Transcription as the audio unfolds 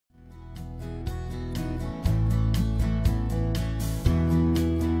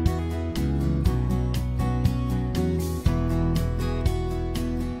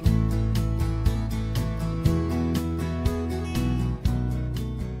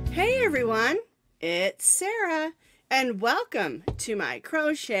Hey everyone, it's Sarah and welcome to my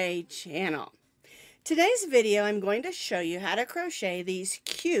crochet channel. Today's video I'm going to show you how to crochet these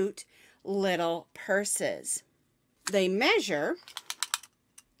cute little purses. They measure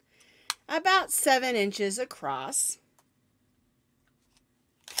about 7 inches across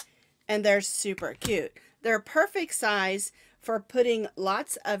and they're super cute. They're perfect size for putting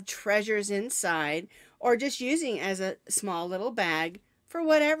lots of treasures inside or just using as a small little bag for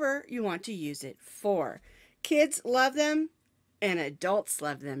whatever you want to use it for. Kids love them and adults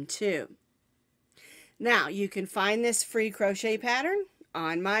love them too. Now you can find this free crochet pattern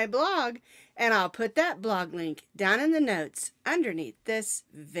on my blog, and I'll put that blog link down in the notes underneath this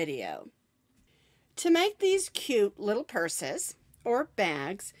video. To make these cute little purses or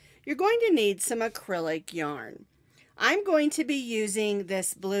bags, you're going to need some acrylic yarn. I'm going to be using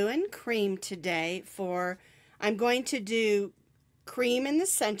this blue and cream today I'm going to do cream in the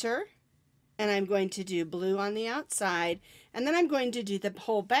center, and I'm going to do blue on the outside, and then I'm going to do the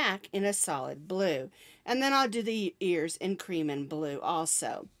whole back in a solid blue, and then I'll do the ears in cream and blue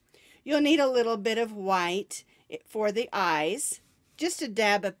also. You'll need a little bit of white for the eyes, just a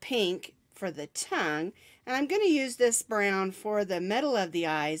dab of pink for the tongue, and I'm going to use this brown for the middle of the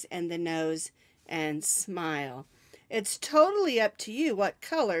eyes and the nose and smile. It's totally up to you what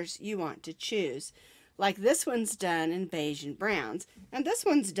colors you want to choose. Like this one's done in beige and browns, and this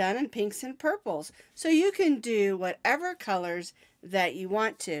one's done in pinks and purples. So you can do whatever colors that you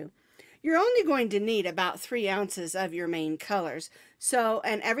want to. You're only going to need about 3 ounces of your main colors.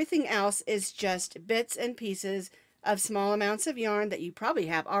 And everything else is just bits and pieces of small amounts of yarn that you probably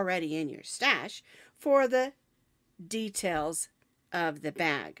have already in your stash for the details of the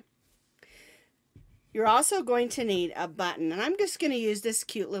bag. You're also going to need a button, and I'm just going to use this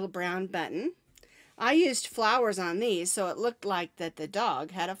cute little brown button. I used flowers on these, so it looked like that the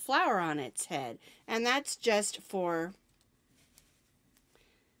dog had a flower on its head, and that's just for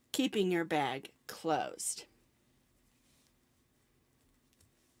keeping your bag closed.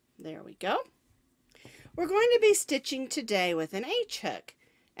 There we go. We're going to be stitching today with an H hook,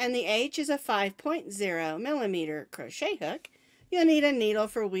 and the H is a 5.0 millimeter crochet hook. You'll need a needle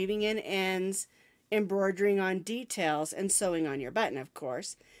for weaving in ends, embroidering on details, and sewing on your button, of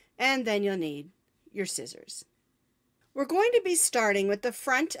course, and then you'll need your scissors. We're going to be starting with the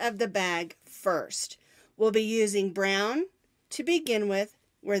front of the bag first. We'll be using brown to begin with,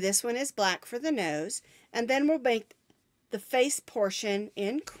 where this one is black for the nose, and then we'll make the face portion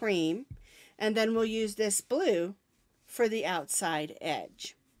in cream, and then we'll use this blue for the outside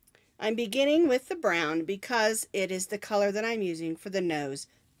edge. I'm beginning with the brown because it is the color that I'm using for the nose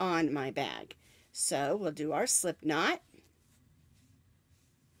on my bag. So we'll do our slip knot.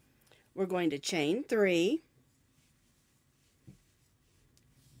 We're going to chain 3,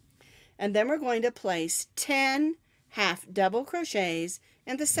 and then we're going to place 10 half double crochets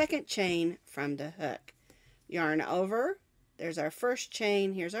in the second chain from the hook. Yarn over, there's our first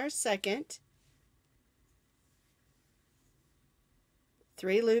chain, here's our second.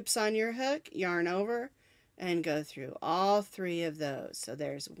 3 loops on your hook, yarn over, and go through all 3 of those. So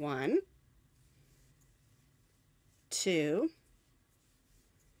there's 1, 2,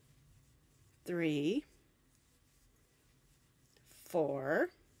 3, 4,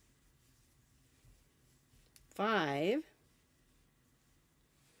 5,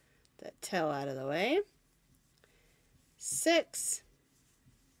 that tail out of the way, 6,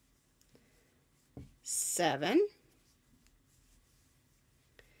 7,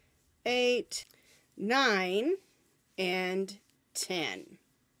 8, 9, and 10.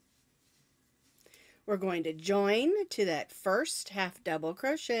 We're going to join to that first half double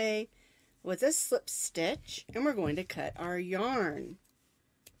crochet with a slip stitch, and we're going to cut our yarn.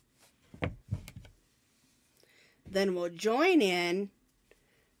 Then we'll join in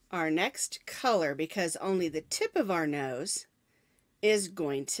our next color because only the tip of our nose is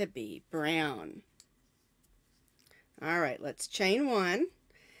going to be brown. Alright, let's chain 1,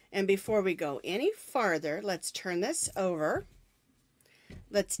 and before we go any farther, let's turn this over.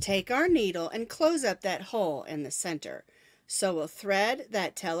 Let's take our needle and close up that hole in the center. So we'll thread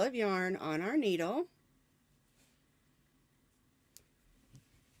that tail of yarn on our needle,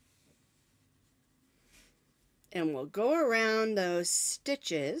 and we'll go around those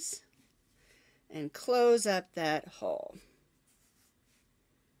stitches and close up that hole.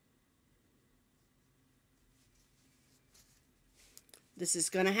 This is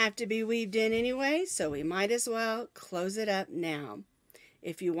going to have to be weaved in anyway, so we might as well close it up now.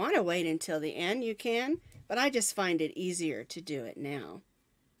 If you want to wait until the end, you can, but I just find it easier to do it now.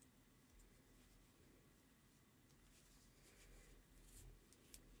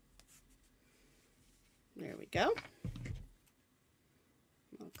 go.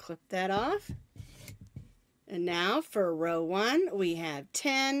 I'll clip that off. And now for row 1, we have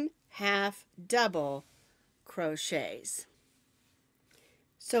 10 half double crochets.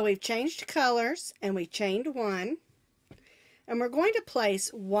 So we've changed colors and we chained 1. And we're going to place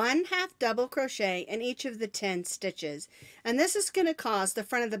 1 half double crochet in each of the 10 stitches. And this is going to cause the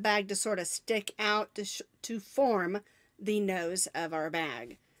front of the bag to sort of stick out to form the nose of our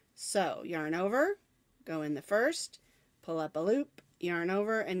bag. So yarn over, go in the first, pull up a loop, yarn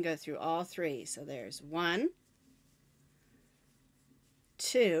over, and go through all 3. So there's 1,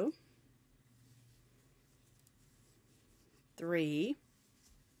 2, 3,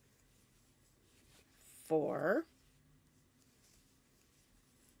 4,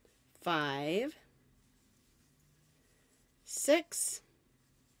 5, 6,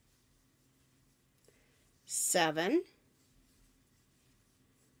 7,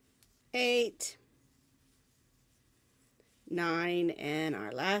 8, 9, and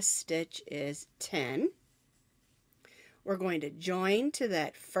our last stitch is 10. We're going to join to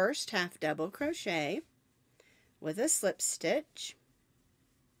that first half double crochet with a slip stitch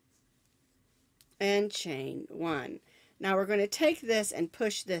and chain 1. Now we're going to take this and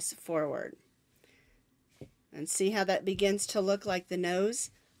push this forward. And see how that begins to look like the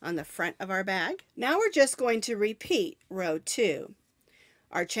nose on the front of our bag? Now we're just going to repeat row 2.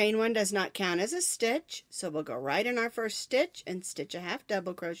 Our chain 1 does not count as a stitch, so we'll go right in our first stitch and stitch a half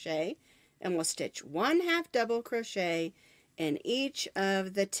double crochet, and we'll stitch 1 half double crochet in each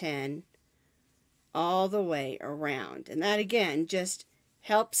of the 10 all the way around. And that again just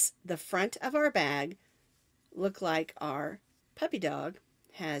helps the front of our bag look like our puppy dog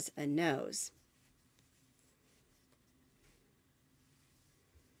has a nose.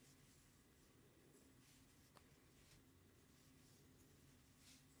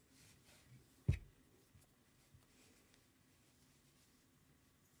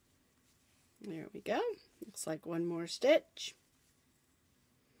 There we go. Looks like one more stitch.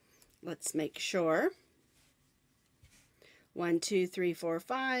 Let's make sure. 1, 2, 3, 4,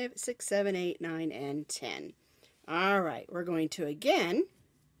 5, 6, 7, 8, 9, and 10. All right, we're going to again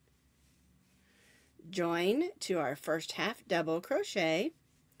join to our first half double crochet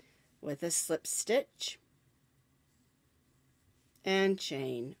with a slip stitch and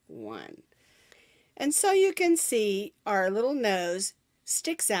chain 1. And so you can see our little nose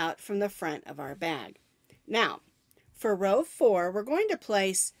sticks out from the front of our bag. Now, for row 4, we're going to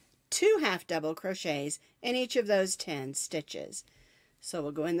place 2 half double crochets in each of those 10 stitches. So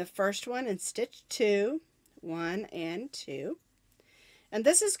we'll go in the first one and stitch 2, 1 and 2. And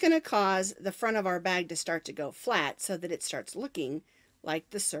this is going to cause the front of our bag to start to go flat so that it starts looking like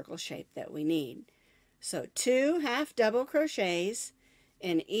the circle shape that we need. So 2 half double crochets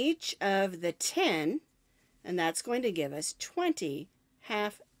in each of the 10, and that's going to give us 20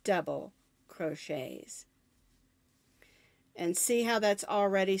 half double crochets. And see how that's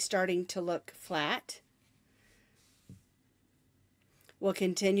already starting to look flat? We'll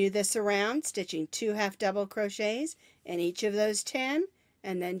continue this around, stitching 2 half double crochets in each of those 10,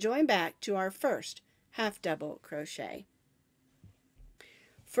 and then join back to our first half double crochet.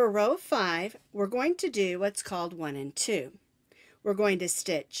 For row 5, we're going to do what's called 1 and 2. We're going to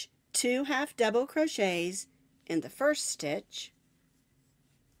stitch 2 half double crochets in the first stitch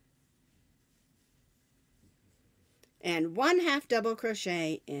and 1 half double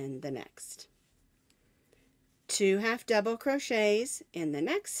crochet in the next. 2 half double crochets in the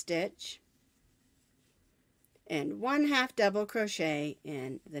next stitch and 1 half double crochet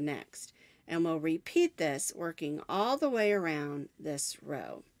in the next. And we'll repeat this, working all the way around this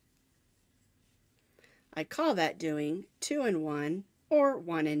row. I call that doing 2 and 1 or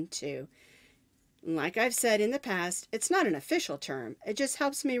 1 and 2. And like I've said in the past, it's not an official term. It just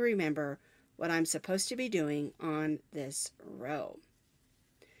helps me remember what I'm supposed to be doing on this row.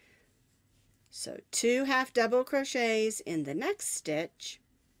 So 2 half double crochets in the next stitch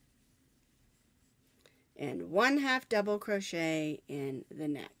and 1 half double crochet in the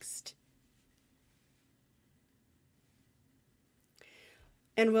next.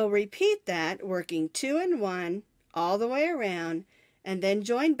 And we'll repeat that, working 2 and 1 all the way around, and then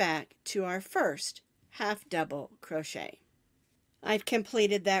join back to our first half double crochet. I've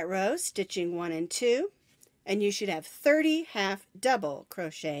completed that row, stitching 1 and 2, and you should have 30 half double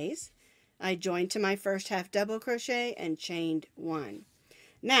crochets. I joined to my first half double crochet and chained 1.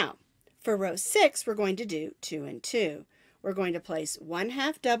 Now, for row 6, we're going to do 2 and 2. We're going to place 1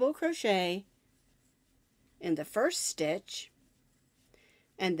 half double crochet in the first stitch,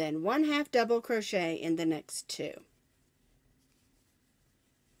 and then 1 half double crochet in the next 2.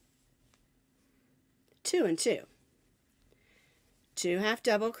 2 and 2. 2 half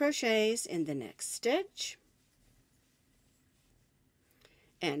double crochets in the next stitch,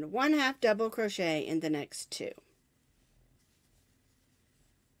 and 1 half double crochet in the next 2.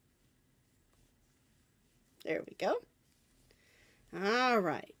 There we go. All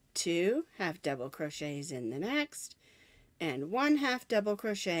right, 2 half double crochets in the next, and 1 half double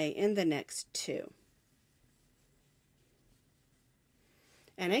crochet in the next 2.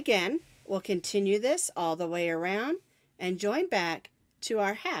 And again, we'll continue this all the way around and join back to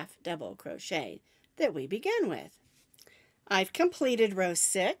our half double crochet that we began with. I've completed row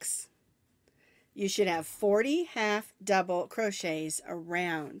 6. You should have 40 half double crochets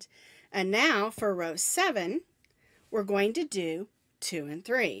around. And now for row 7, we're going to do 2 and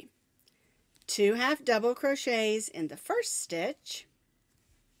 3. 2 half double crochets in the first stitch,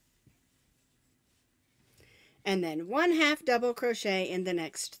 and then 1 half double crochet in the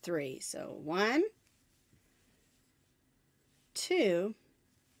next 3. So 1, 2,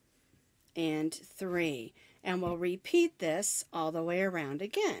 and 3. And we'll repeat this all the way around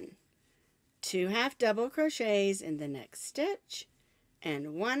again. 2 half double crochets in the next stitch,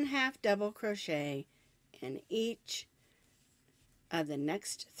 and 1 half double crochet in each of the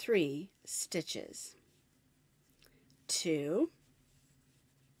next 3 stitches. 2,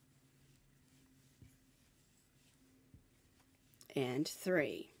 and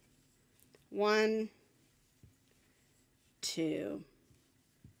 3. 1, 2,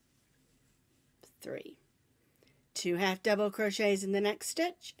 3. 2 half double crochets in the next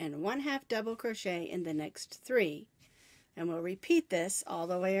stitch, and 1 half double crochet in the next 3. And we'll repeat this all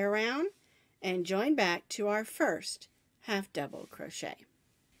the way around and join back to our first half double crochet.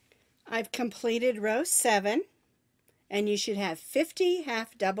 I've completed row 7, and you should have 50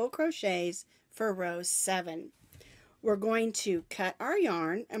 half double crochets for row 7. We're going to cut our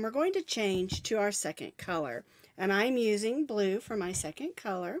yarn, and we're going to change to our second color. And I'm using blue for my second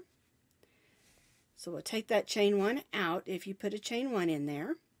color. So we'll take that chain 1 out if you put a chain 1 in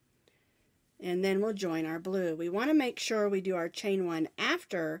there. And then we'll join our blue. We want to make sure we do our chain 1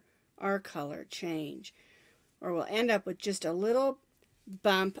 after our color change, or we'll end up with just a little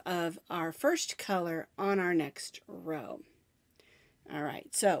bump of our first color on our next row. All right,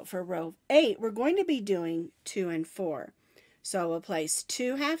 so for row 8, we're going to be doing 2 and 4. So we'll place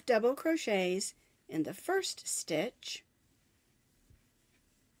 2 half double crochets in the first stitch,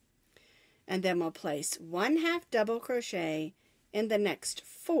 and then we'll place 1 half double crochet in the next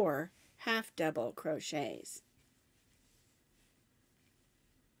 4 half double crochets.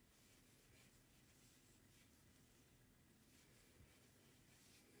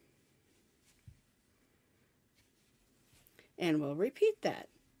 And we'll repeat that.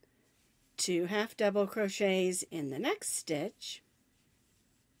 2 half double crochets in the next stitch,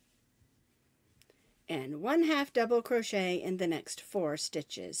 and 1 half double crochet in the next 4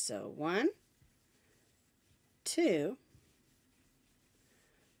 stitches. So 1, 2,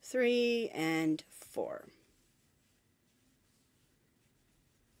 3, and 4.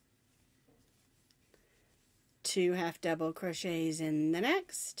 Two half double crochets in the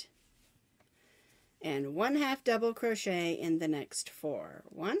next, and 1 half double crochet in the next 4.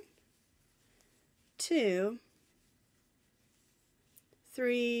 1, 2,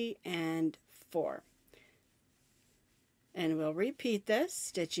 3, and 4. And we'll repeat this,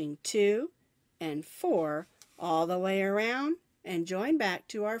 stitching 2 and 4 all the way around and join back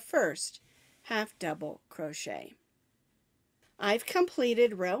to our first half double crochet. I've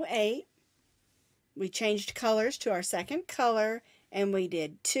completed row 8. We changed colors to our second color, and we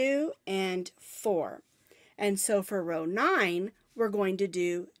did 2 and 4. And so for row 9, we're going to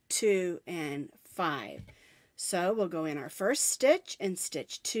do 2 and 5. So we'll go in our first stitch and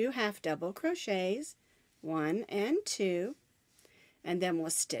stitch 2 half double crochets, 1 and 2, and then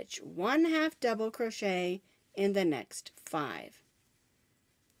we'll stitch 1 half double crochet in the next 5.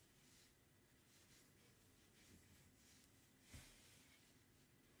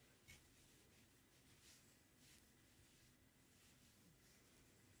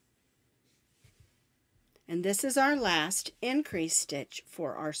 And this is our last increase stitch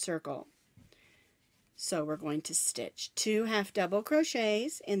for our circle. So we're going to stitch 2 half double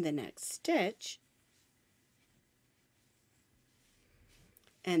crochets in the next stitch,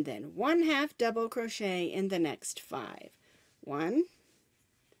 and then 1 half double crochet in the next 5. 1,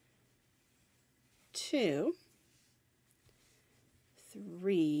 2,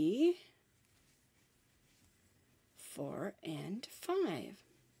 3, 4, and 5.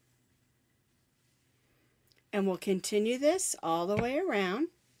 And we'll continue this all the way around.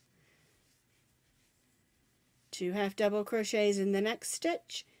 2 half double crochets in the next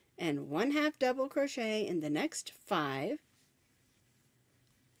stitch, and 1/2 double crochet in the next 5.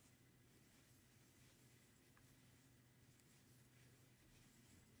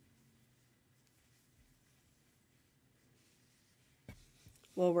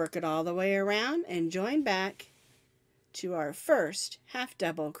 We'll work it all the way around and join back to our first 1/2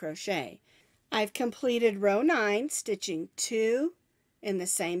 double crochet. I've completed row 9, stitching 2 in the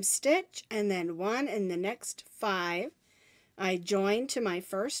same stitch and then 1 in the next 5. I joined to my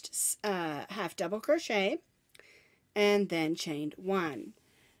first 1/2 double crochet and then chained 1.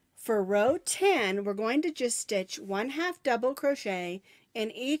 For row 10, we're going to just stitch 1/2 double crochet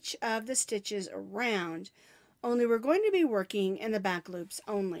in each of the stitches around, only we're going to be working in the back loops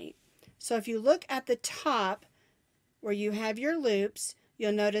only. So if you look at the top where you have your loops,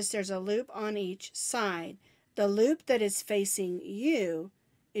 you'll notice there's a loop on each side. The loop that is facing you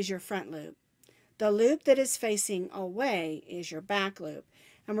is your front loop. The loop that is facing away is your back loop.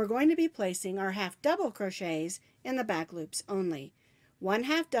 And we're going to be placing our 1/2 double crochets in the back loops only.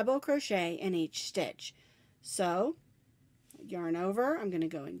 1/2 double crochet in each stitch. So yarn over, I'm going to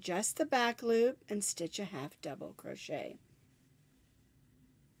go in just the back loop and stitch a 1/2 double crochet.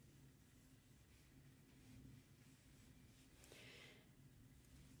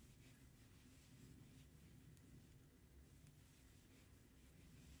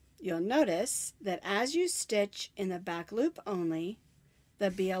 You'll notice that as you stitch in the back loop only,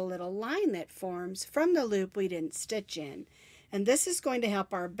 there'll be a little line that forms from the loop we didn't stitch in. And this is going to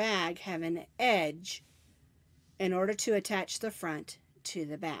help our bag have an edge in order to attach the front to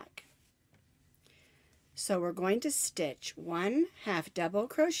the back. So we're going to stitch 1/2 double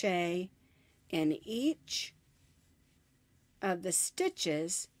crochet in each of the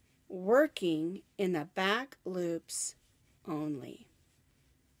stitches, working in the back loops only.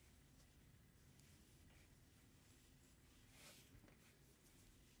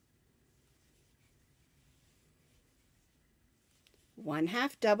 One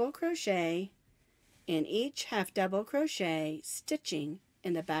 1/2 double crochet in each 1/2 double crochet, stitching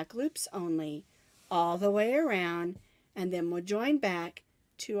in the back loops only all the way around, and then we'll join back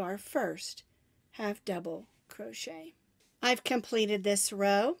to our first 1/2 double crochet. I've completed this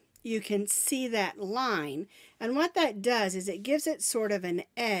row. You can see that line, and what that does is it gives it sort of an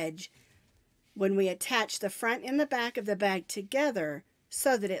edge when we attach the front and the back of the bag together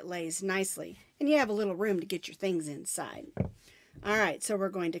so that it lays nicely and you have a little room to get your things inside. Alright, so we're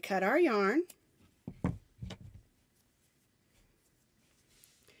going to cut our yarn.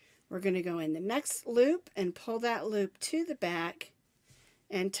 We're going to go in the next loop and pull that loop to the back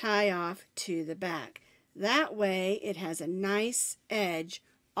and tie off to the back. That way it has a nice edge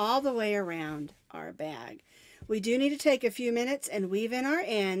all the way around our bag. We do need to take a few minutes and weave in our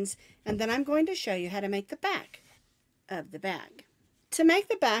ends, and then I'm going to show you how to make the back of the bag. To make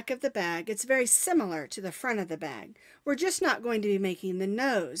the back of the bag, it's very similar to the front of the bag. We're just not going to be making the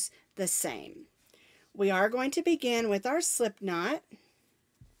nose the same. We are going to begin with our slip knot.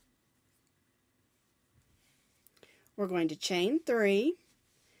 We're going to chain 3,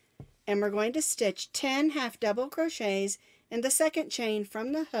 and we're going to stitch 10 1/2 double crochets in the second chain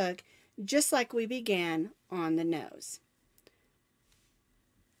from the hook, just like we began on the nose.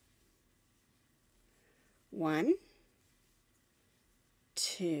 1,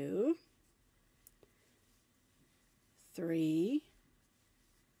 2, 3,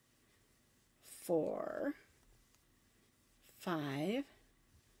 4, 5,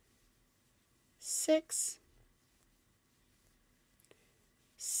 6,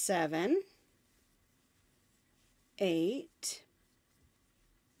 7, 8,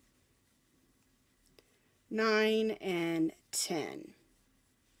 9, and 10.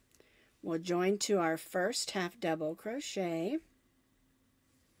 We'll join to our first 1/2 double crochet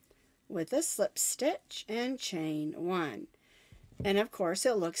with a slip stitch and chain 1. And of course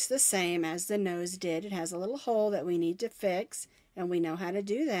it looks the same as the nose did. It has a little hole that we need to fix, and we know how to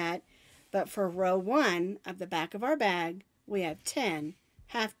do that. But for row 1 of the back of our bag, we have 10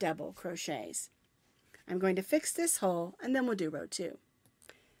 1/2 double crochets. I'm going to fix this hole, and then we'll do row 2.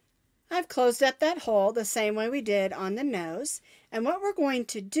 I've closed up that hole the same way we did on the nose, and what we're going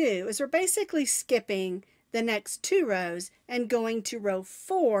to do is we're basically skipping the next 2 rows and going to row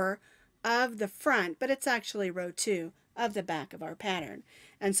 4 of the front, but it's actually row 2 of the back of our pattern.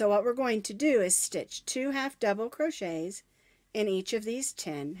 And so what we're going to do is stitch 2 1/2 double crochets in each of these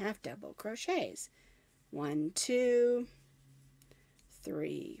 10 1/2 double crochets. 1, 2,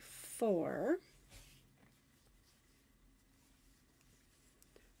 3, 4,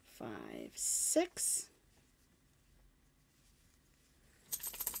 5, 6,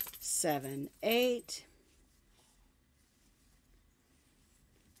 7, 8,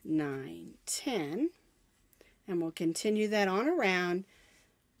 9, 10, and we'll continue that on around.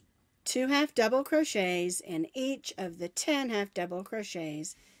 2 half double crochets in each of the 10 half double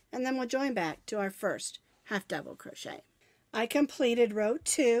crochets, and then we'll join back to our first half double crochet. I completed row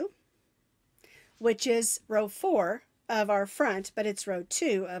 2, which is row 4 of our front, but it's row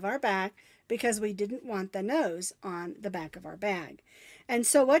 2 of our back because we didn't want the nose on the back of our bag. And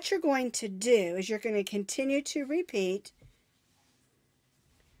so what you're going to do is you're going to continue to repeat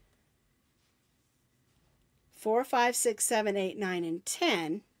 4, 5, 6, 7, 8, 9, and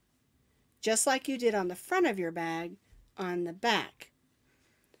 10, just like you did on the front of your bag on the back.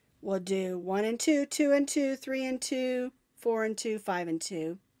 We'll do 1 and 2, 2 and 2, 3 and 2, 4 and 2, 5 and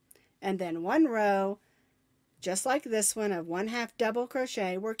 2, and then one row just like this one of 1 half double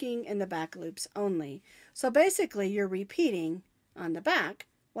crochet, working in the back loops only. So basically you're repeating on the back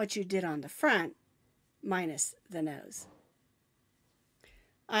what you did on the front minus the nose.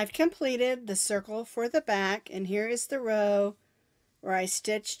 I've completed the circle for the back, and here is the row where I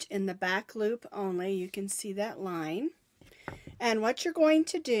stitched in the back loop only. You can see that line. And what you're going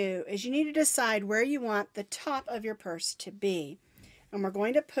to do is you need to decide where you want the top of your purse to be. And we're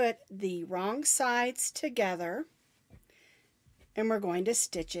going to put the wrong sides together, and we're going to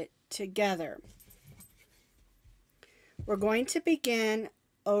stitch it together. We're going to begin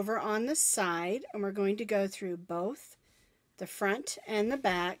over on the side, and we're going to go through both the front and the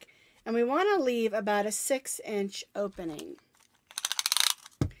back, and we want to leave about a 6-inch opening.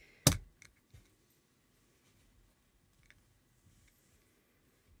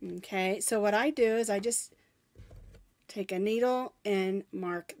 Okay, so what I do is I just take a needle and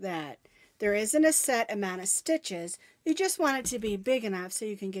mark that. There isn't a set amount of stitches. You just want it to be big enough so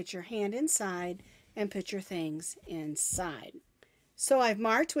you can get your hand inside and put your things inside. So I've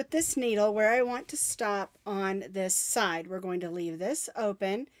marked with this needle where I want to stop on this side. We're going to leave this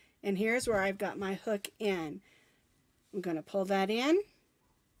open, and here's where I've got my hook in. I'm going to pull that in.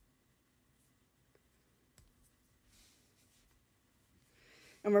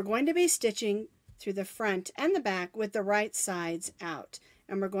 And we're going to be stitching through the front and the back with the right sides out.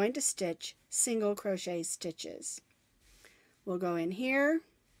 And we're going to stitch single crochet stitches. We'll go in here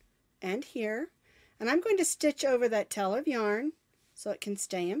and here. And I'm going to stitch over that tail of yarn so it can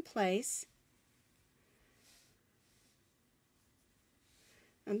stay in place.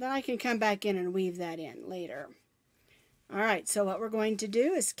 And then I can come back in and weave that in later. Alright, so what we're going to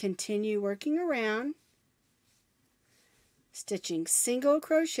do is continue working around, stitching single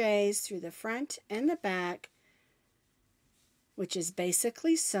crochets through the front and the back, which is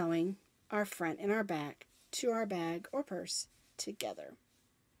basically sewing our front and our back to our bag or purse together.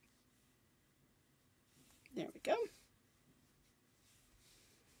 There we go.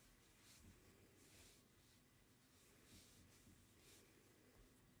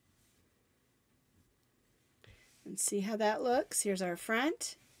 And see how that looks? Here's our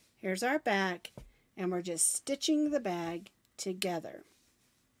front, here's our back, and we're just stitching the bag together.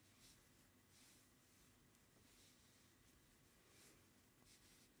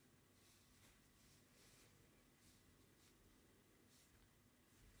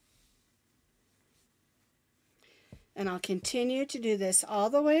 And I'll continue to do this all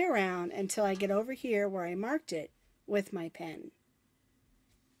the way around until I get over here where I marked it with my pen.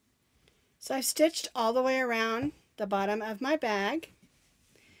 So I've stitched all the way around the bottom of my bag.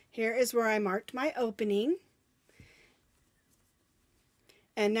 Here is where I marked my opening.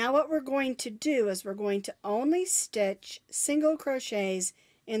 And now what we're going to do is we're going to only stitch single crochets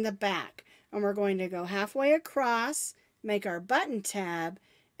in the back. And we're going to go halfway across, make our button tab,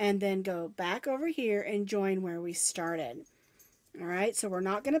 and then go back over here and join where we started. Alright, so we're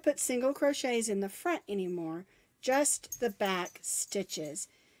not going to put single crochets in the front anymore, just the back stitches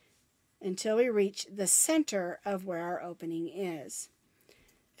until we reach the center of where our opening is,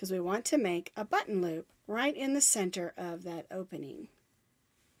 because we want to make a button loop right in the center of that opening.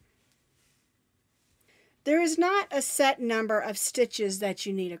 There is not a set number of stitches that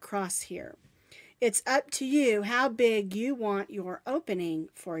you need across here. It's up to you how big you want your opening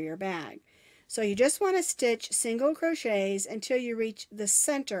for your bag. So you just want to stitch single crochets until you reach the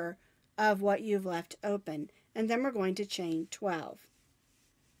center of what you've left open, and then we're going to chain 12.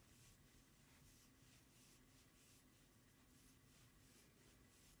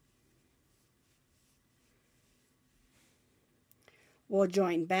 We'll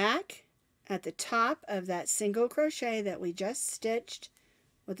join back at the top of that single crochet that we just stitched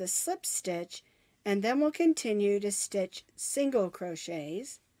with a slip stitch, and then we'll continue to stitch single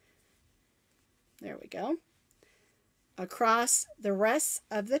crochets, there we go, across the rest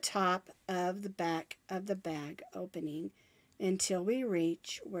of the top of the back of the bag opening until we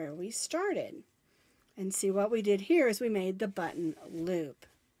reach where we started. And see, what we did here is we made the button loop.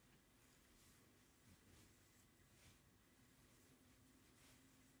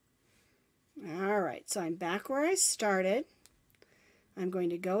 Alright, so I'm back where I started. I'm going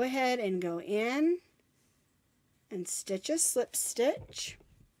to go ahead and go in and stitch a slip stitch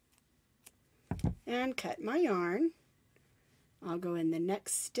and cut my yarn. I'll go in the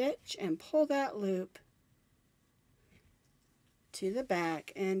next stitch and pull that loop to the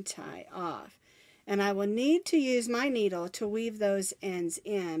back and tie off. And I will need to use my needle to weave those ends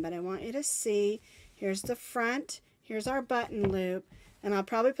in, but I want you to see, here's the front, here's our button loop, and I'll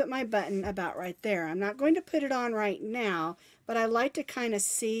probably put my button about right there. I'm not going to put it on right now, but I like to kind of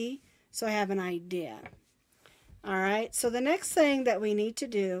see so I have an idea. Alright, so the next thing that we need to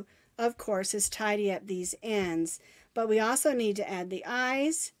do, of course, is tidy up these ends, but we also need to add the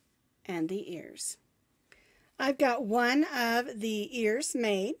eyes and the ears. I've got one of the ears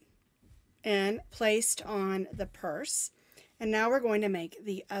made and placed on the purse, and now we're going to make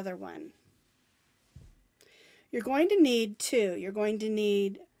the other one. You're going to need two. You're going to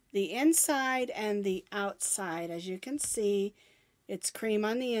need the inside and the outside. As you can see, it's cream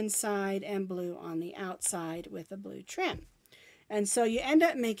on the inside and blue on the outside with a blue trim. And so you end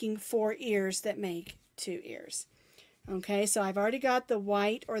up making 4 ears that make 2 ears. Okay, so I've already got the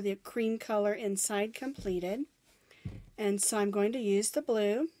white or the cream color inside completed. And so I'm going to use the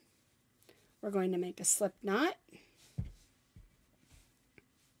blue. We're going to make a slip knot.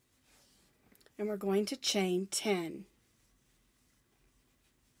 And we're going to chain 10.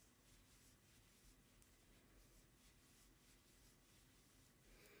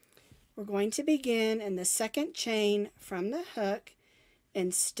 We're going to begin in the second chain from the hook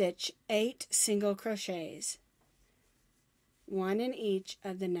and stitch 8 single crochets, 1 in each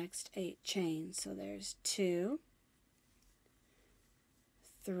of the next 8 chains. So there's 2,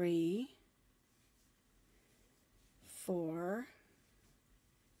 3, 4,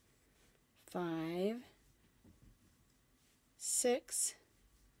 5, 6,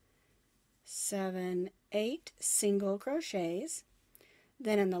 7, 8 single crochets.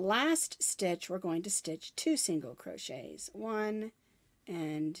 Then in the last stitch, we're going to stitch 2 single crochets, 1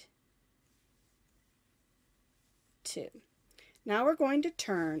 and 2. Now we're going to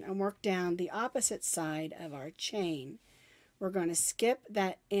turn and work down the opposite side of our chain. We're going to skip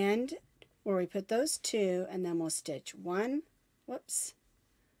that end where we put those 2, and then we'll stitch 1,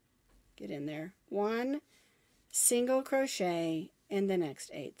 get in there, 1 single crochet in the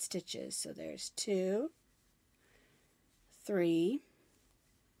next 8 stitches. So there's 2, 3,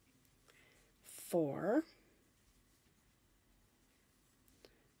 4,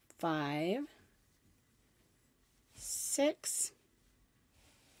 5, 6,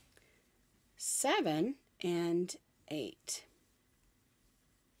 7, and 8.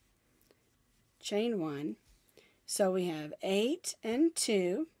 Chain 1. So we have 8 and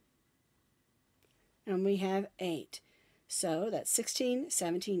 2, and we have 8. So that's 16,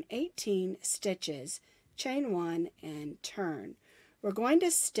 17, 18 stitches. Chain 1 and turn. We're going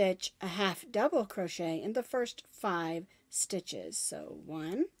to stitch a half double crochet in the first 5 stitches. So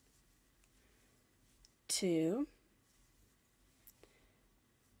 1, 2,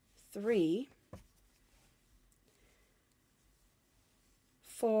 3,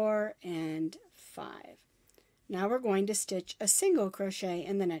 4, and 5. Now we're going to stitch a single crochet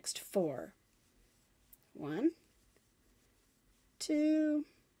in the next 4. 1, 2,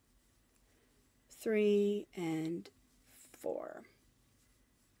 3, and 4.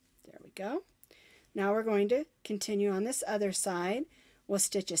 There we go. Now we're going to continue on this other side. We'll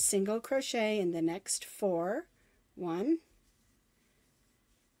stitch a single crochet in the next 4. 1,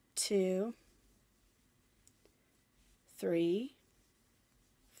 2, 3,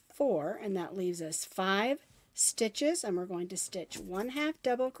 4, and that leaves us 5 stitches, and we're going to stitch 1 half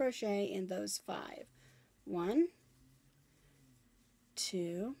double crochet in those 5. 1,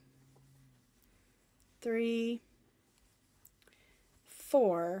 2, 3,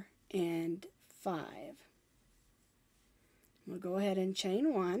 4, and 5. We'll go ahead and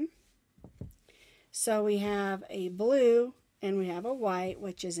chain 1. So we have a blue and we have a white,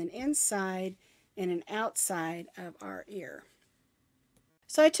 which is an inside and an outside of our ear.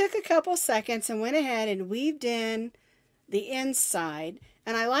 So I took a couple seconds and went ahead and weaved in the inside,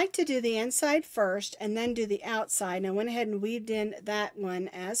 and I like to do the inside first and then do the outside, and I went ahead and weaved in that one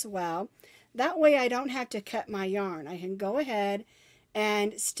as well. That way I don't have to cut my yarn. I can go ahead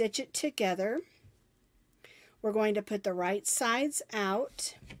and stitch it together. We're going to put the right sides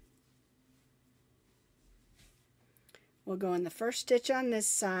out. We'll go in the first stitch on this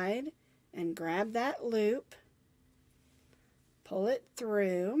side and grab that loop, pull it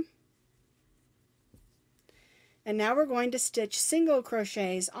through. And now we're going to stitch single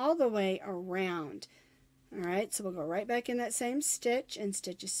crochets all the way around. All right, so we'll go right back in that same stitch and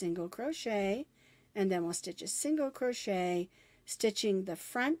stitch a single crochet, and then we'll stitch a single crochet, stitching the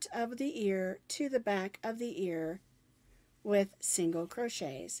front of the ear to the back of the ear with single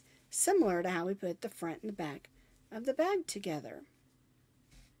crochets, similar to how we put the front and the back of the bag together.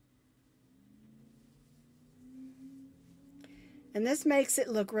 And this makes it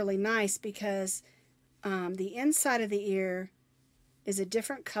look really nice because the inside of the ear is a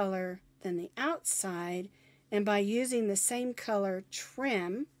different color than the outside, and by using the same color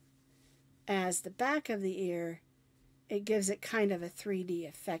trim as the back of the ear, it gives it kind of a 3D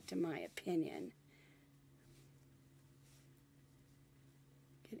effect, in my opinion.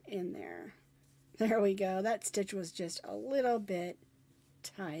 Get in there. There we go. That stitch was just a little bit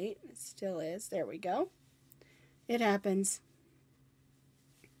tight. It still is. There we go. It happens.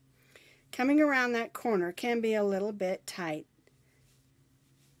 Coming around that corner can be a little bit tight,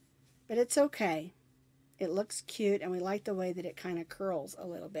 but it's okay. It looks cute, and we like the way that it kind of curls a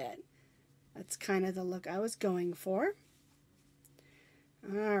little bit. That's kind of the look I was going for.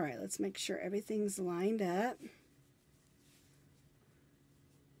 All right, let's make sure everything's lined up.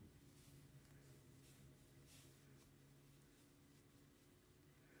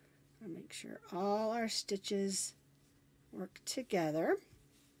 I'll make sure all our stitches work together.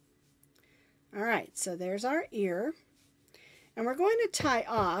 All right, so there's our ear, and we're going to tie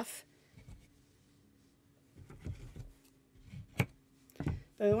off,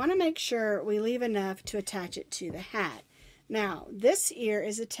 but we want to make sure we leave enough to attach it to the hat. Now, this ear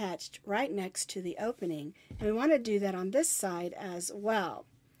is attached right next to the opening, and we want to do that on this side as well.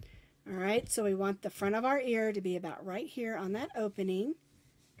 All right, so we want the front of our ear to be about right here on that opening.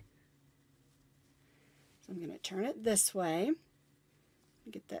 So I'm going to turn it this way.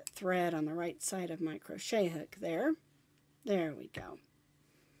 Get that thread on the right side of my crochet hook there. There we go.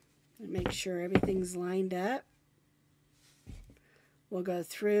 And make sure everything's lined up. We'll go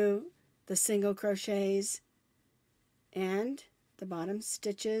through the single crochets and the bottom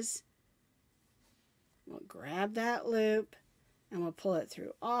stitches. We'll grab that loop and we'll pull it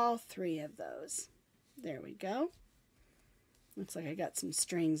through all 3 of those. There we go. Looks like I got some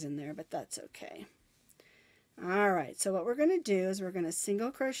strings in there, but that's okay. All right, so what we're going to do is we're going to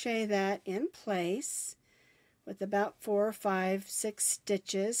single crochet that in place with about 4, 5, 6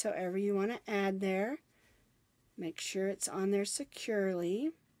 stitches, however you want to add there. Make sure it's on there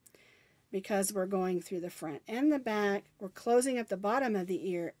securely because we're going through the front and the back. We're closing up the bottom of the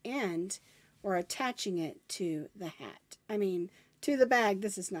ear and we're attaching it to the hat. I mean, to the bag.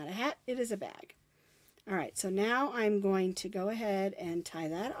 This is not a hat, it is a bag. All right, so now I'm going to go ahead and tie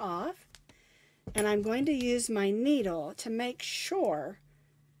that off. And I'm going to use my needle to make sure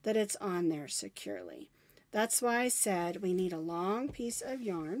that it's on there securely. That's why I said we need a long piece of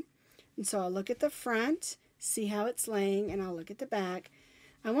yarn. And so I'll look at the front, see how it's laying, and I'll look at the back.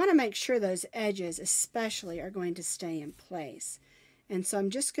 I want to make sure those edges especially are going to stay in place. And so I'm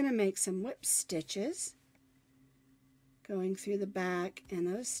just going to make some whip stitches going through the back and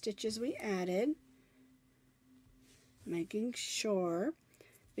those stitches we added, making sure,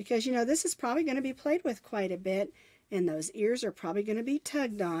 because you know this is probably going to be played with quite a bit, and those ears are probably going to be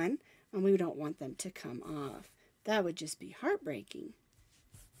tugged on, and we don't want them to come off. That would just be heartbreaking.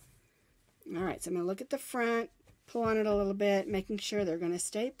 All right, so I'm going to look at the front, pull on it a little bit, making sure they're going to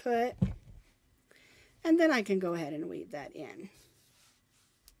stay put, and then I can go ahead and weave that in.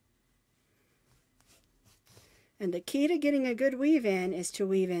 And the key to getting a good weave in is to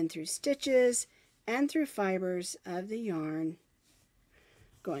weave in through stitches and through fibers of the yarn,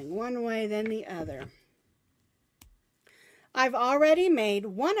 going one way then the other. I've already made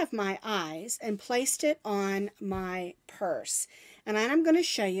one of my eyes and placed it on my purse. And I'm going to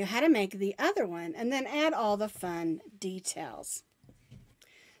show you how to make the other one and then add all the fun details.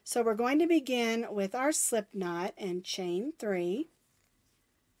 So we're going to begin with our slip knot and chain 3.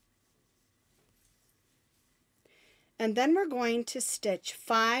 And then we're going to stitch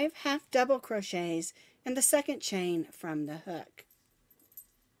 5 half double crochets in the second chain from the hook.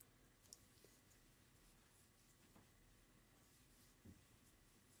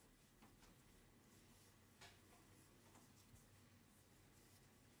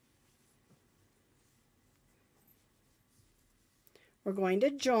 We're going to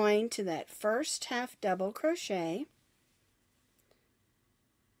join to that first half double crochet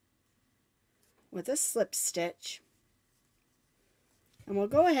with a slip stitch, and we'll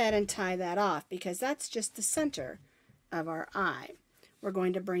go ahead and tie that off because that's just the center of our eye. We're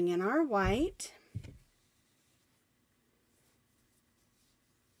going to bring in our white,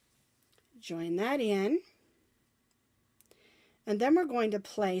 Join that in. And then we're going to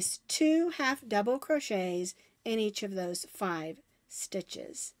place 2 half double crochets in each of those 5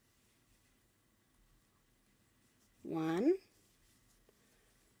 stitches. 1,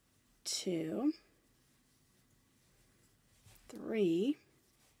 2, 3,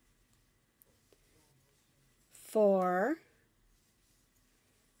 4,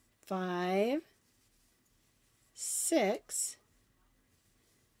 5, 6,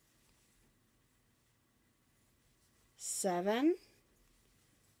 7,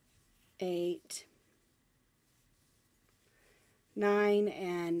 8, 9,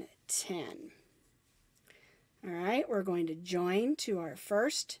 and 10. All right, we're going to join to our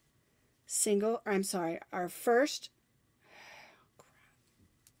first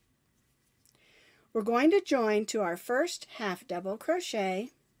we're going to join to our first half double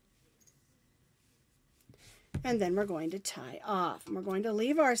crochet, and then we're going to tie off. And we're going to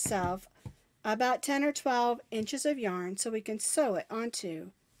leave ourselves about 10 or 12 inches of yarn so we can sew it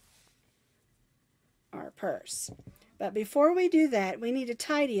onto our purse. But before we do that, we need to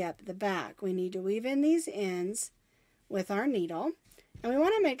tidy up the back. We need to weave in these ends with our needle, and we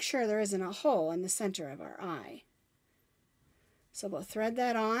want to make sure there isn't a hole in the center of our eye. So we'll thread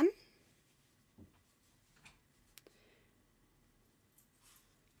that on.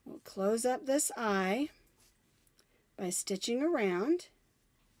 We'll close up this eye by stitching around.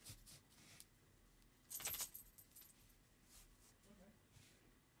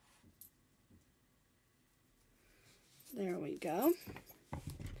 There we go.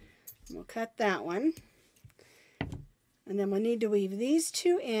 We'll cut that one. And then we need to weave these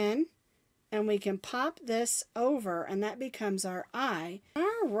 2 in, and we can pop this over, and that becomes our eye.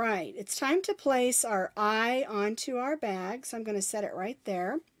 All right, it's time to place our eye onto our bag, so I'm going to set it right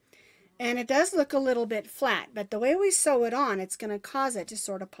there. And it does look a little bit flat, but the way we sew it on, it's going to cause it to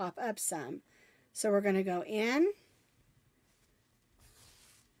sort of pop up some. So we're going to go in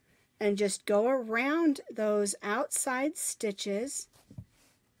and just go around those outside stitches.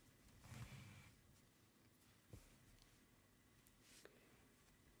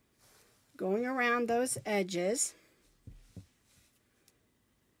 Going around those edges.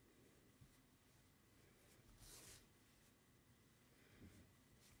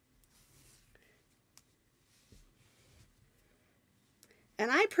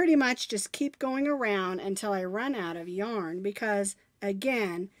 And I pretty much just keep going around until I run out of yarn because,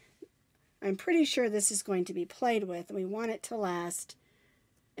 again, I'm pretty sure this is going to be played with, and we want it to last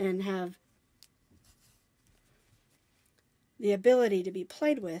and have the ability to be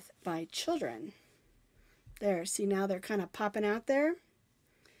played with by children. There, see, now they're kind of popping out there.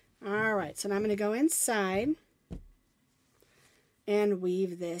 All right, so now I'm going to go inside and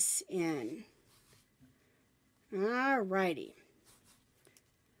weave this in. All righty.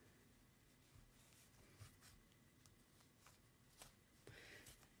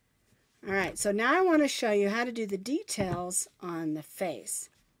 All right, so now I want to show you how to do the details on the face.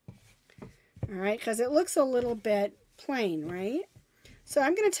 All right, because it looks a little bit plain, right? So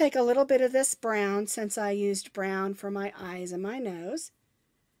I'm going to take a little bit of this brown, since I used brown for my eyes and my nose.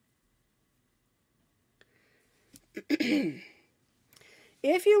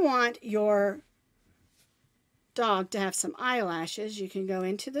 If you want your dog to have some eyelashes, you can go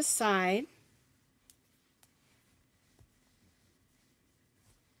into the side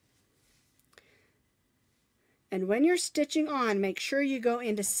and when you're stitching on, make sure you go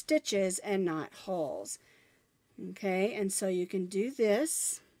into stitches and not holes. Okay, and so you can do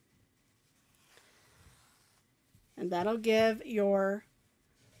this, and that'll give your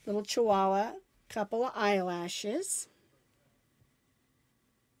little chihuahua a couple of eyelashes.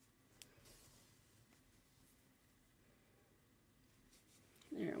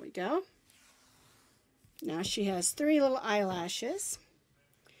 There we go. Now she has 3 little eyelashes.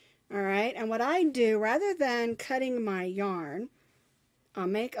 All right, and what I do, rather than cutting my yarn, I'll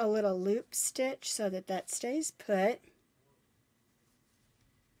make a little loop stitch so that that stays put.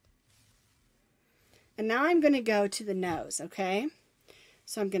 And now I'm going to go to the nose, okay?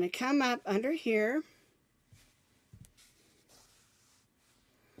 So I'm going to come up under here.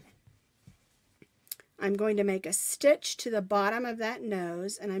 I'm going to make a stitch to the bottom of that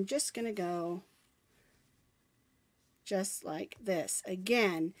nose, and I'm just going to go just like this.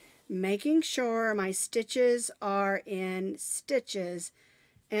 Again, making sure my stitches are in stitches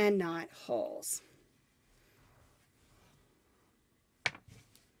and not holes.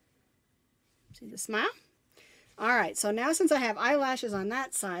 See the smile? All right, so now since I have eyelashes on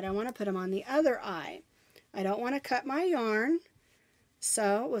that side, I want to put them on the other eye. I don't want to cut my yarn,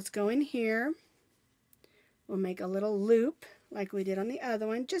 so let's go in here. We'll make a little loop like we did on the other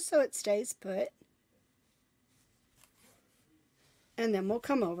one, just so it stays put. And then we'll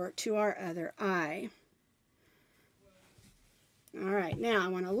come over to our other eye. All right, now I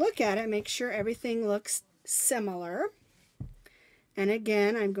want to look at it, make sure everything looks similar. And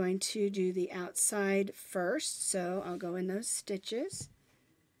again, I'm going to do the outside first, so I'll go in those stitches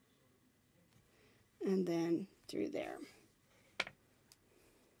and then through there.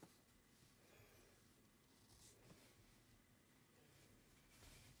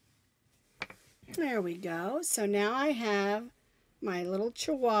 There we go. So now I have my little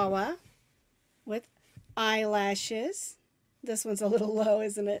chihuahua with eyelashes. This one's a little low,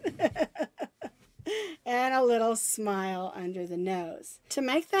 isn't it? And a little smile under the nose. To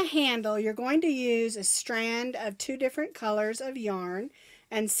make the handle, you're going to use a strand of 2 different colors of yarn.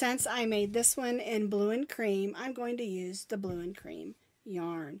 And since I made this one in blue and cream, I'm going to use the blue and cream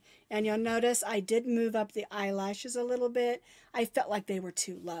yarn. And you'll notice I did move up the eyelashes a little bit. I felt like they were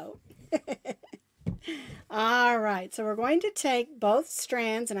too low. All right, so we're going to take both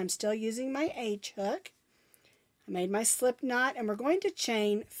strands, and I'm still using my H hook. I made my slip knot, and we're going to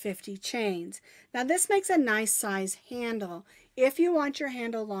chain 50 chains. Now this makes a nice size handle. If you want your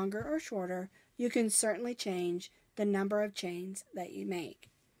handle longer or shorter, you can certainly change the number of chains that you make.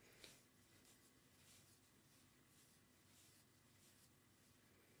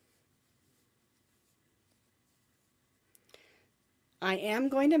 I am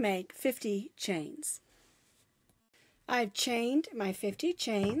going to make 50 chains. I've chained my 50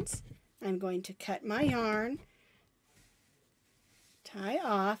 chains. I'm going to cut my yarn, tie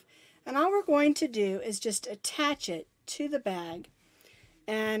off, and all we're going to do is just attach it to the bag.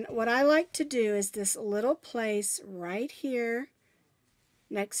 And what I like to do is this little place right here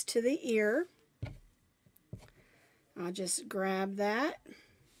next to the ear. I'll just grab that,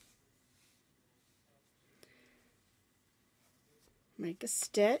 make a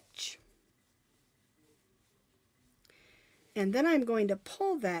stitch, and then I'm going to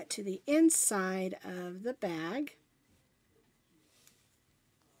pull that to the inside of the bag.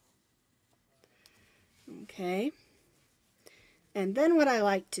 Okay, and then what I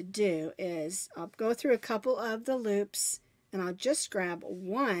like to do is I'll go through a couple of the loops and I'll just grab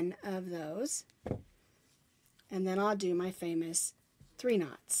one of those, and then I'll do my famous 3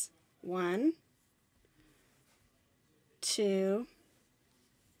 knots. 1, 2,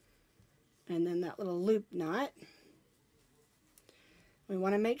 and then that little loop knot. We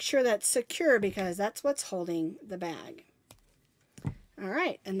want to make sure that's secure because that's what's holding the bag. All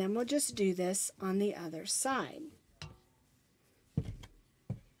right, and then we'll just do this on the other side.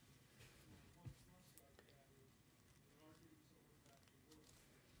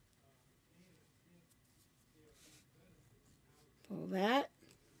 Pull that,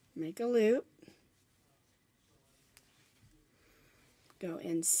 make a loop, go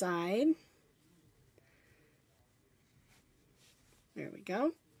inside. There we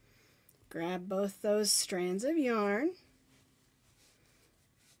go. Grab both those strands of yarn.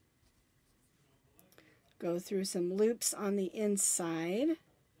 Go through some loops on the inside.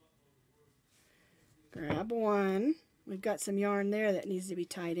 Grab one. We've got some yarn there that needs to be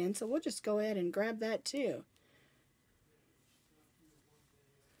tied in, so we'll just go ahead and grab that too.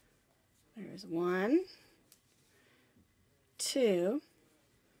 There's 1, 2,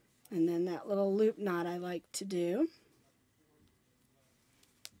 and then that little loop knot I like to do.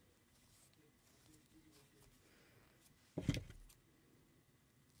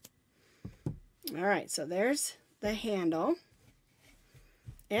 All right, so there's the handle.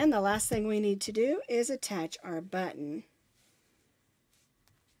 And the last thing we need to do is attach our button.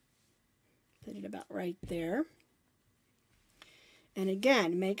 Put it about right there. And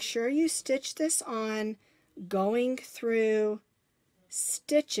again, make sure you stitch this on going through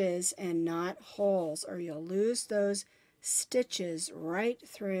stitches and not holes, or you'll lose those stitches right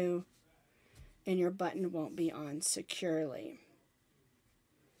through and your button won't be on securely.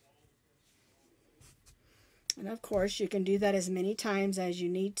 And of course, you can do that as many times as you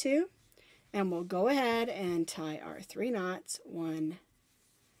need to. And we'll go ahead and tie our 3 knots. 1,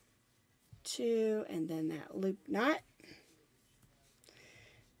 2, and then that loop knot.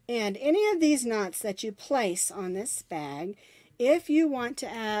 And any of these knots that you place on this bag, if you want to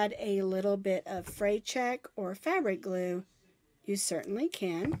add a little bit of fray check or fabric glue, you certainly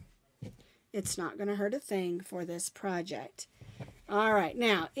can. It's not going to hurt a thing for this project. All right,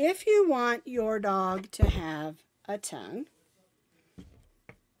 now if you want your dog to have a tongue,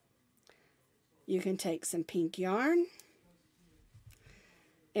 you can take some pink yarn,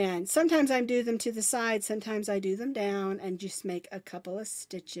 and sometimes I do them to the side, sometimes I do them down, and just make a couple of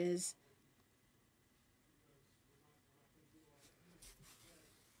stitches.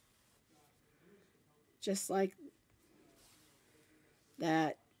 just like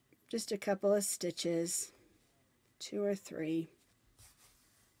that. Just a couple of stitches, 2 or 3.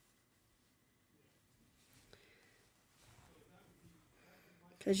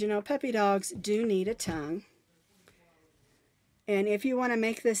 Because you know, puppy dogs do need a tongue. And if you want to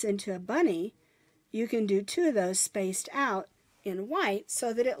make this into a bunny, you can do 2 of those spaced out in white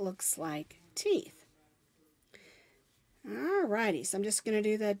so that it looks like teeth. Alrighty, so I'm just going to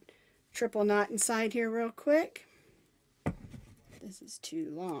do the triple knot inside here real quick. This is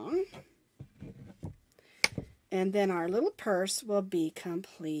too long. And then our little purse will be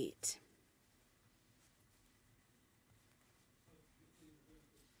complete.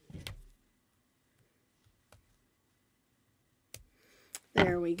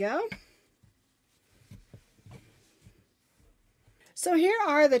 There we go. So here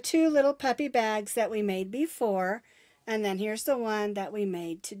are the 2 little puppy bags that we made before, and then here's the one that we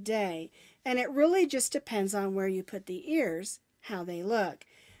made today. And it really just depends on where you put the ears, how they look.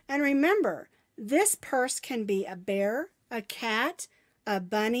 And remember, this purse can be a bear, a cat, a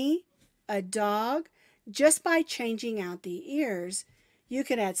bunny, a dog. Just by changing out the ears, you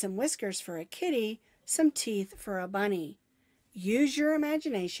could add some whiskers for a kitty, some teeth for a bunny. Use your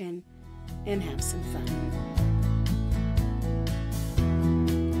imagination and have some fun.